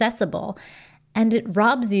 isn't accessible, and it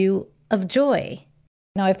robs you of joy.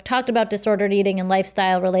 Now, I've talked about disordered eating and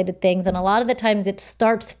lifestyle-related things, and a lot of the times it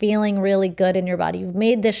starts feeling really good in your body. You've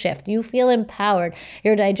made the shift. You feel empowered.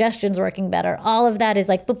 Your digestion's working better. All of that is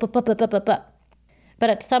like, But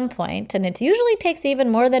at some point, and it usually takes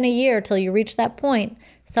even more than a year till you reach that point,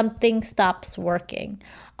 something stops working.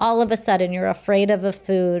 All of a sudden, you're afraid of a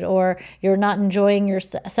food, or you're not enjoying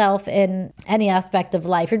yourself in any aspect of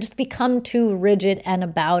life. You're just become too rigid and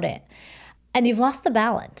about it. And you've lost the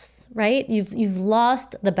balance, right? You've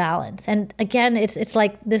lost the balance. And again, it's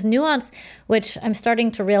like this nuance, which I'm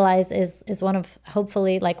starting to realize is one of,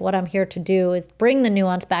 hopefully, like what I'm here to do is bring the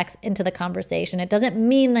nuance back into the conversation. It doesn't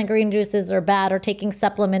mean that green juices are bad, or taking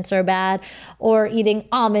supplements are bad, or eating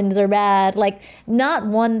almonds are bad. Like, not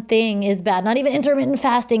one thing is bad. Not even intermittent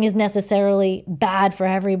fasting is necessarily bad for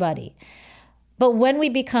everybody. But when we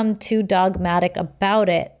become too dogmatic about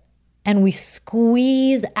it and we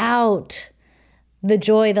squeeze out the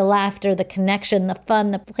joy, the laughter, the connection, the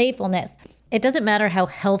fun, the playfulness, it doesn't matter how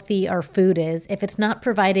healthy our food is if it's not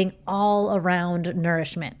providing all around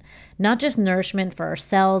nourishment. Not just nourishment for our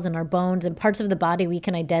cells and our bones and parts of the body we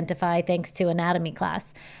can identify thanks to anatomy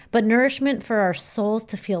class, but nourishment for our souls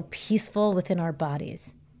to feel peaceful within our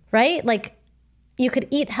bodies, right? Like, you could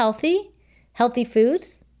eat healthy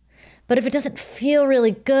foods, but if it doesn't feel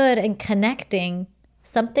really good and connecting,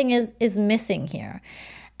 something is missing here.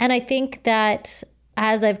 And I think that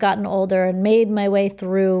as I've gotten older and made my way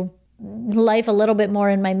through life a little bit more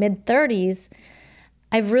in my mid-30s,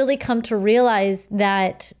 I've really come to realize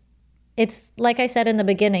that it's, like I said in the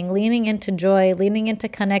beginning, leaning into joy, leaning into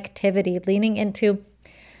connectivity, leaning into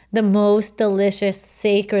the most delicious,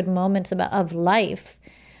 sacred moments of life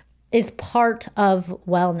is part of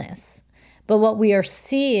wellness. But what we are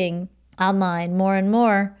seeing online more and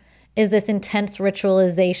more is this intense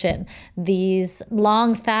ritualization, these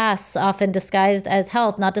long fasts often disguised as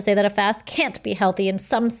health. Not to say that a fast can't be healthy in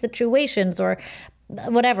some situations or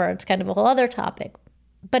whatever. It's kind of a whole other topic.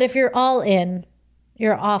 But if you're all in,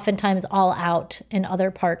 you're oftentimes all out in other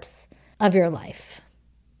parts of your life.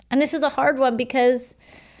 And this is a hard one because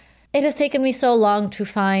it has taken me so long to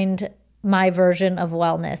find my version of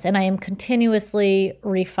wellness. And I am continuously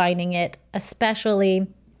refining it, especially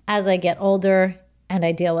as I get older and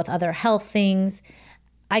I deal with other health things.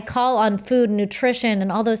 I call on food, nutrition, and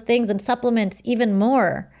all those things and supplements even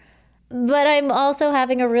more. But I'm also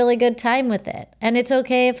having a really good time with it. And it's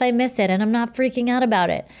okay if I miss it, and I'm not freaking out about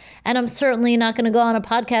it. And I'm certainly not going to go on a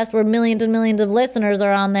podcast where millions and millions of listeners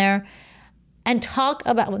are on there and talk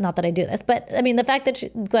about, well, not that I do this, but I mean, the fact that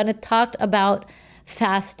Gwyneth talked about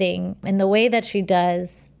fasting in the way that she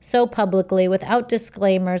does so publicly without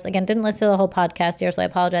disclaimers. Again, didn't listen to the whole podcast here, so I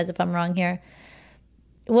apologize if I'm wrong here.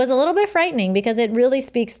 It was a little bit frightening because it really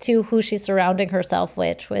speaks to who she's surrounding herself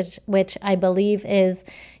with, which I believe is,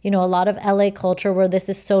 a lot of LA culture where this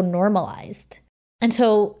is so normalized. And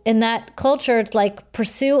so in that culture, it's like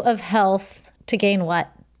pursuit of health to gain what?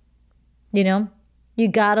 You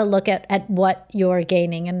got to look at what you're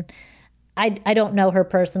gaining. And I don't know her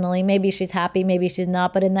personally. Maybe she's happy, maybe she's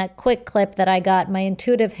not. But in that quick clip that I got, my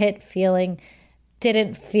intuitive hit feeling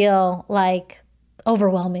didn't feel like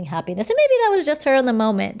overwhelming happiness. And maybe that was just her in the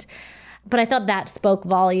moment. But I thought that spoke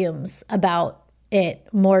volumes about it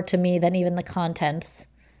more to me than even the contents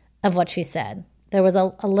of what she said. There was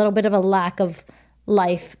a little bit of a lack of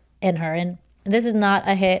life in her. And this is not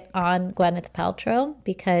a hit on Gwyneth Paltrow,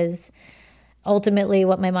 because ultimately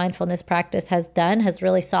what my mindfulness practice has done has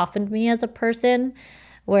really softened me as a person,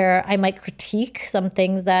 where I might critique some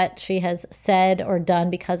things that she has said or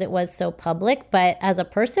done because it was so public. But as a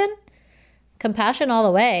person, compassion all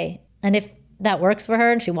the way. And if that works for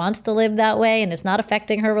her and she wants to live that way and it's not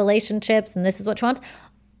affecting her relationships and this is what she wants,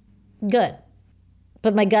 good.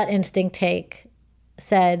 But my gut instinct take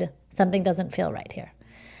said something doesn't feel right here.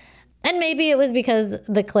 And maybe it was because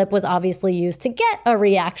the clip was obviously used to get a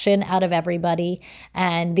reaction out of everybody.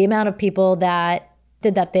 And the amount of people that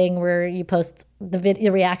did that thing where you post the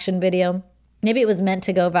reaction video, maybe it was meant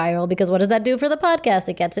to go viral, because what does that do for the podcast?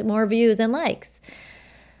 It gets it more views and likes.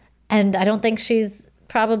 And I don't think she's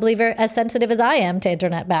probably as sensitive as I am to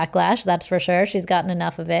internet backlash. That's for sure. She's gotten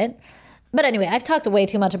enough of it. But anyway, I've talked way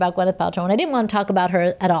too much about Gwyneth Paltrow, and I didn't want to talk about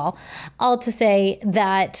her at all. All to say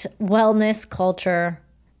that wellness culture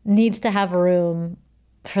needs to have room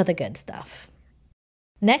for the good stuff.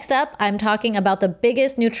 Next up, I'm talking about the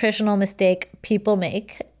biggest nutritional mistake people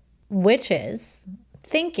make, which is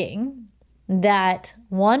thinking that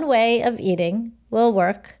one way of eating will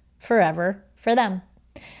work forever for them.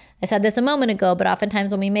 I said this a moment ago, but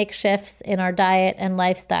oftentimes when we make shifts in our diet and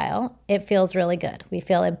lifestyle, it feels really good. We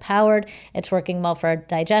feel empowered. It's working well for our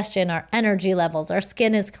digestion, our energy levels, our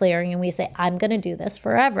skin is clearing, and we say, I'm going to do this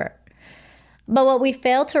forever. But what we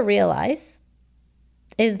fail to realize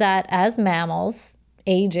is that as mammals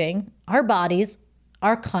aging, our bodies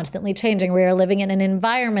are constantly changing. We are living in an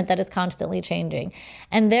environment that is constantly changing.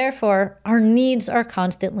 And therefore, our needs are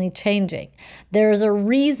constantly changing. There is a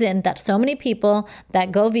reason that so many people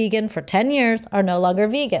that go vegan for 10 years are no longer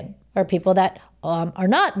vegan, or people that are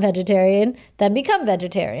not vegetarian then become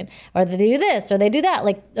vegetarian, or they do this or they do that.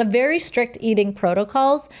 Like, a very strict eating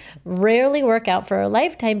protocols rarely work out for a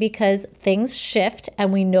lifetime, because things shift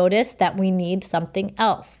and we notice that we need something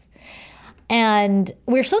else. And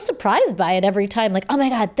we're so surprised by it every time. Like, oh my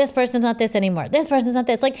God, this person's not this anymore. This person's not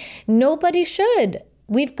this. Like, nobody should.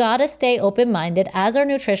 We've got to stay open-minded as our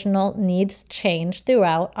nutritional needs change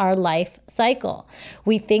throughout our life cycle.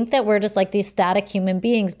 We think that we're just like these static human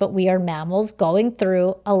beings, but we are mammals going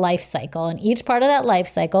through a life cycle. And each part of that life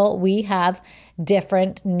cycle, we have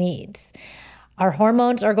different needs. Our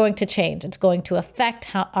hormones are going to change. It's going to affect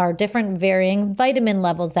our different varying vitamin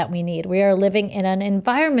levels that we need. We are living in an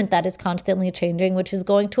environment that is constantly changing, which is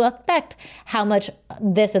going to affect how much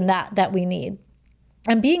this and that we need.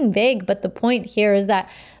 I'm being vague, but the point here is that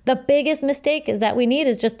the biggest mistake is that we need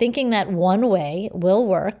is just thinking that one way will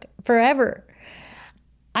work forever.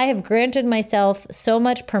 I have granted myself so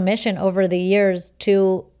much permission over the years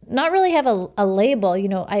to not really have a label. You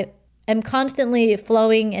know, I'm constantly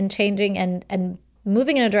flowing and changing and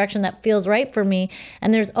moving in a direction that feels right for me.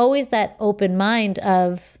 And there's always that open mind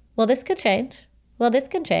of, well, this could change. Well, this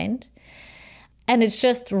can change. And it's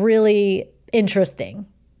just really interesting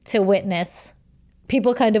to witness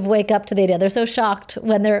people kind of wake up to the idea. They're so shocked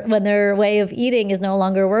when their way of eating is no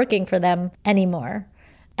longer working for them anymore.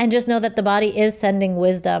 And just know that the body is sending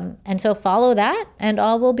wisdom. And so follow that and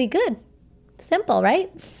all will be good. Simple, right?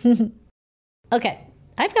 Okay.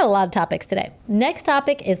 I've got a lot of topics today. Next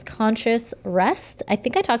topic is conscious rest. I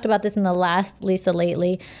think I talked about this in the last Lisa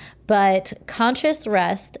Lately, but conscious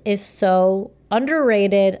rest is so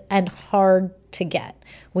underrated and hard to get.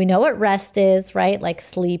 We know what rest is, right? Like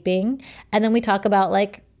sleeping. And then we talk about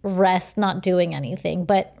like rest, not doing anything.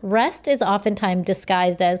 But rest is oftentimes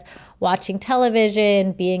disguised as watching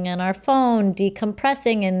television, being on our phone,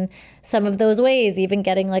 decompressing in some of those ways, even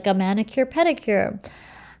getting like a manicure, pedicure.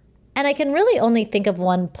 And I can really only think of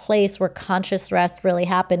one place where conscious rest really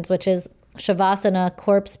happens, which is Shavasana,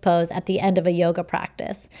 corpse pose at the end of a yoga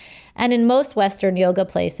practice. And in most Western yoga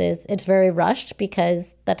places, it's very rushed,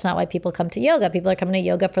 because that's not why people come to yoga. People are coming to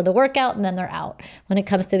yoga for the workout and then they're out. When it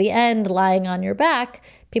comes to the end, lying on your back,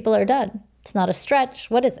 people are done. It's not a stretch.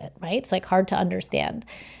 What is it, right? It's like hard to understand.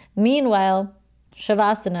 Meanwhile,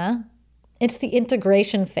 Shavasana, it's the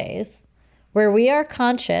integration phase where we are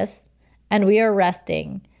conscious and we are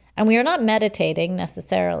resting. And we are not meditating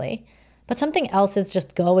necessarily, but something else is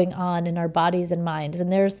just going on in our bodies and minds.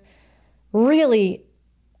 And there's really,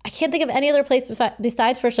 I can't think of any other place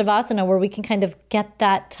besides for Shavasana where we can kind of get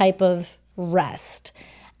that type of rest.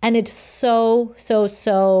 And it's so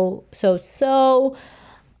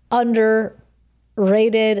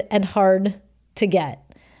underrated and hard to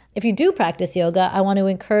get. If you do practice yoga, I want to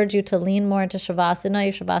encourage you to lean more into Shavasana.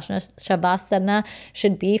 Your Shavasana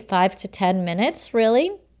should be 5 to 10 minutes,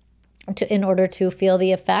 really, in order to feel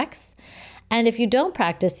the effects. And if you don't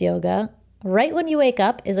practice yoga, right when you wake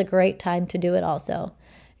up is a great time to do it also.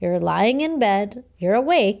 You're lying in bed, you're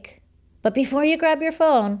awake, but before you grab your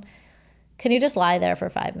phone, can you just lie there for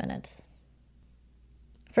 5 minutes?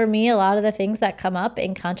 For me, a lot of the things that come up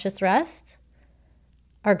in conscious rest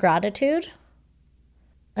are gratitude,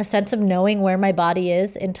 a sense of knowing where my body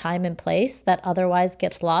is in time and place that otherwise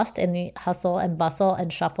gets lost in the hustle and bustle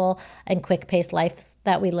and shuffle and quick-paced lives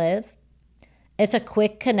that we live. It's a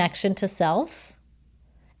quick connection to self.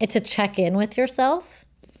 It's a check-in with yourself.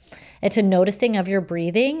 It's a noticing of your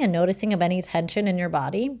breathing and noticing of any tension in your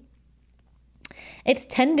body. It's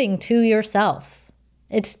tending to yourself.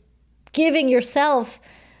 It's giving yourself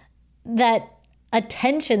that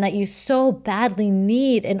attention that you so badly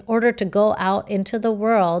need in order to go out into the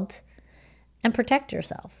world and protect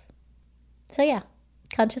yourself. So yeah,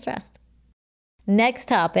 conscious rest. Next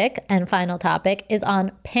topic and final topic is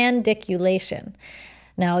on pandiculation.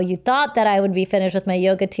 Now, you thought that I would be finished with my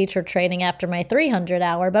yoga teacher training after my 300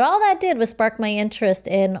 hour, but all that did was spark my interest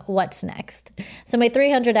in what's next. So my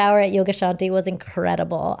 300 hour at Yoga Shanti was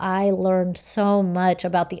incredible. I learned so much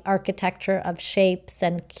about the architecture of shapes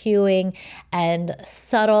and cueing and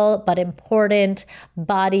subtle but important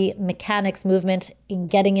body mechanics movements in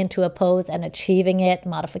getting into a pose and achieving it,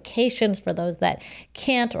 modifications for those that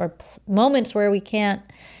can't or moments where we can't.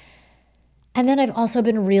 And then I've also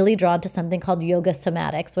been really drawn to something called yoga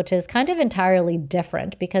somatics, which is kind of entirely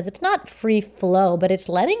different because it's not free flow, but it's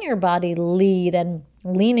letting your body lead and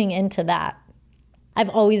leaning into that. I've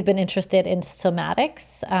always been interested in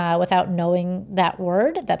somatics without knowing that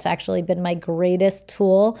word. That's actually been my greatest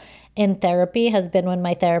tool in therapy, has been when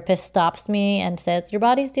my therapist stops me and says, your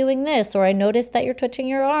body's doing this, or I noticed that you're twitching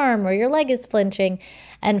your arm or your leg is flinching.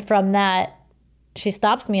 And from that, she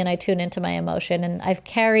stops me and I tune into my emotion. And I've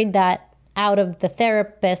carried that out of the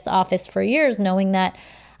therapist's office for years, knowing that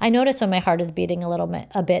I notice when my heart is beating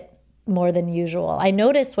a bit more than usual. I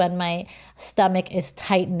notice when my stomach is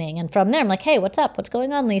tightening. And from there, I'm like, hey, what's up? What's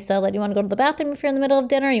going on, Lisa? You want to go to the bathroom if you're in the middle of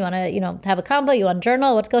dinner? You want to, have a combo? You want to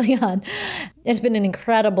journal? What's going on? It's been an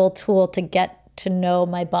incredible tool to get to know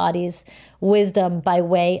my body's wisdom by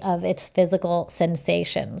way of its physical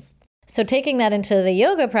sensations. So taking that into the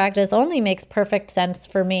yoga practice only makes perfect sense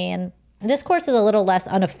for me. And this course is a little less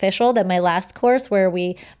unofficial than my last course where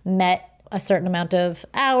we met a certain amount of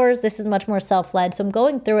hours. This is much more self-led, so I'm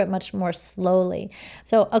going through it much more slowly.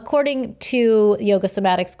 So according to the Yoga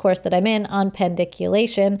Somatics course that I'm in on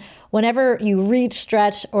pandiculation, whenever you reach,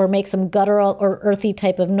 stretch, or make some guttural or earthy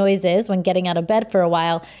type of noises when getting out of bed for a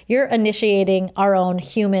while, you're initiating our own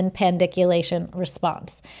human pandiculation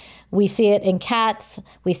response. We see it in cats,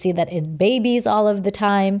 we see that in babies all of the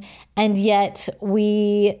time, and yet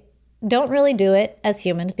we don't really do it as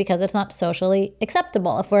humans because it's not socially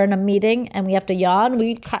acceptable. If we're in a meeting and we have to yawn,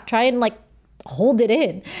 we try and hold it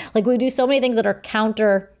in. We do so many things that are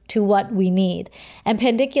counter to what we need. And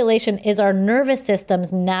pandiculation is our nervous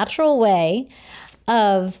system's natural way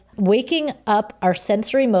of waking up our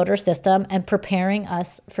sensory motor system and preparing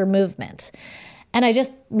us for movement. And I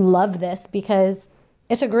just love this because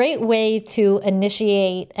it's a great way to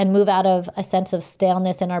initiate and move out of a sense of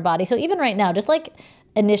staleness in our body. So even right now, just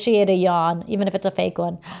initiate a yawn, even if it's a fake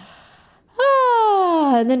one.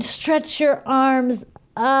 And then stretch your arms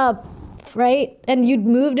up, right? And you'd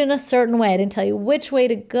moved in a certain way. I didn't tell you which way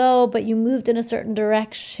to go, but you moved in a certain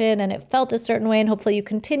direction and it felt a certain way. And hopefully you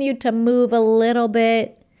continued to move a little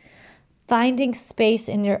bit, finding space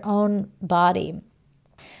in your own body.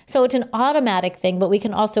 So it's an automatic thing, but we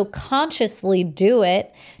can also consciously do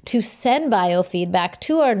it to send biofeedback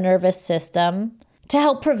to our nervous system to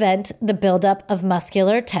help prevent the buildup of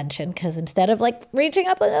muscular tension. Because instead of reaching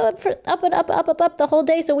up the whole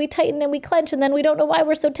day, so we tighten and we clench and then we don't know why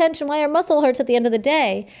we're so tense and why our muscle hurts at the end of the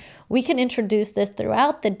day, we can introduce this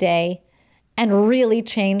throughout the day and really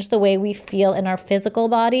change the way we feel in our physical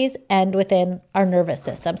bodies and within our nervous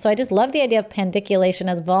system. So I just love the idea of pandiculation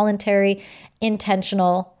as voluntary,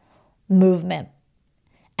 intentional movement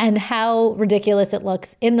and how ridiculous it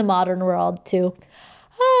looks in the modern world to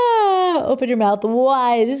open your mouth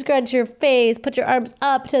wide, scrunch your face, put your arms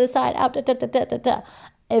up to the side, out, da, da, da, da, da, da.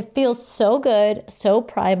 It feels so good, so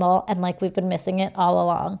primal, and like we've been missing it all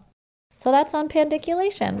along. So that's on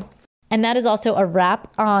pandiculation. And that is also a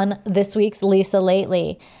wrap on this week's Lisa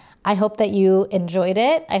Lately. I hope that you enjoyed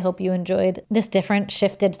it. I hope you enjoyed this different,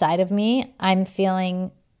 shifted side of me. I'm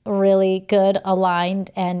feeling really good,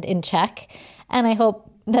 aligned, and in check. And I hope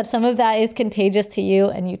that some of that is contagious to you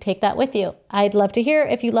and you take that with you. I'd love to hear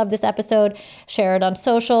if you love this episode. Share it on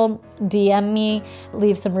social, DM me,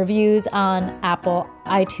 leave some reviews on Apple,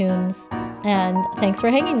 iTunes. And thanks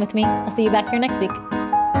for hanging with me. I'll see you back here next week.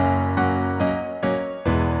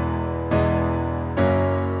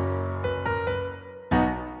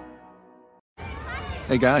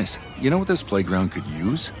 Hey guys, you know what this playground could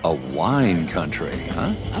use? A wine country,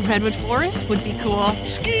 huh? A redwood forest would be cool.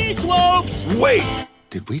 Ski slopes! Wait!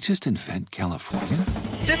 Did we just invent California?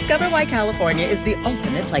 Discover why California is the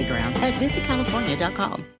ultimate playground at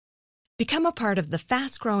visitcalifornia.com. Become a part of the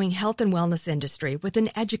fast-growing health and wellness industry with an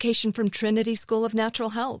education from Trinity School of Natural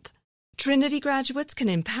Health. Trinity graduates can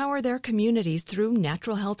empower their communities through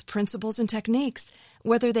natural health principles and techniques,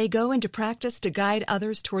 whether they go into practice to guide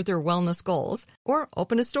others toward their wellness goals or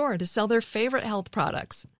open a store to sell their favorite health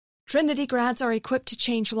products. Trinity grads are equipped to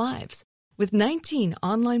change lives with 19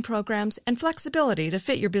 online programs and flexibility to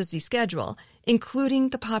fit your busy schedule, including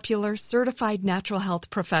the popular Certified Natural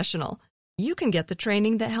Health Professional. You can get the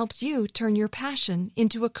training that helps you turn your passion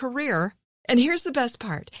into a career. And here's the best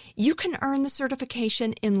part. You can earn the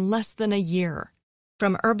certification in less than a year.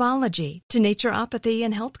 From herbology to naturopathy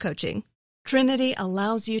and health coaching, Trinity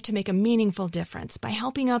allows you to make a meaningful difference by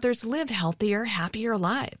helping others live healthier, happier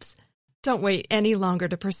lives. Don't wait any longer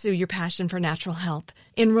to pursue your passion for natural health.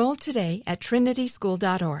 Enroll today at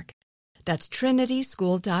trinityschool.org. That's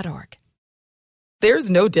trinityschool.org. There's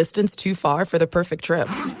no distance too far for the perfect trip.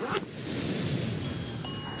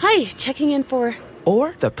 Hi, checking in for...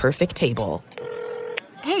 Or the perfect table.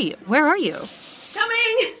 Hey, where are you?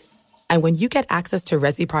 Coming! And when you get access to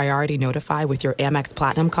Resi Priority Notify with your Amex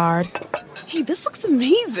Platinum card... Hey, this looks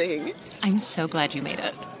amazing. I'm so glad you made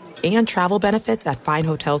it. And travel benefits at fine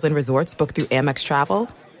hotels and resorts booked through Amex Travel,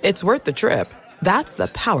 it's worth the trip. That's the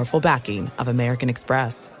powerful backing of American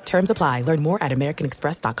Express. Terms apply. Learn more at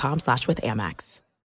americanexpress.com/withAmex.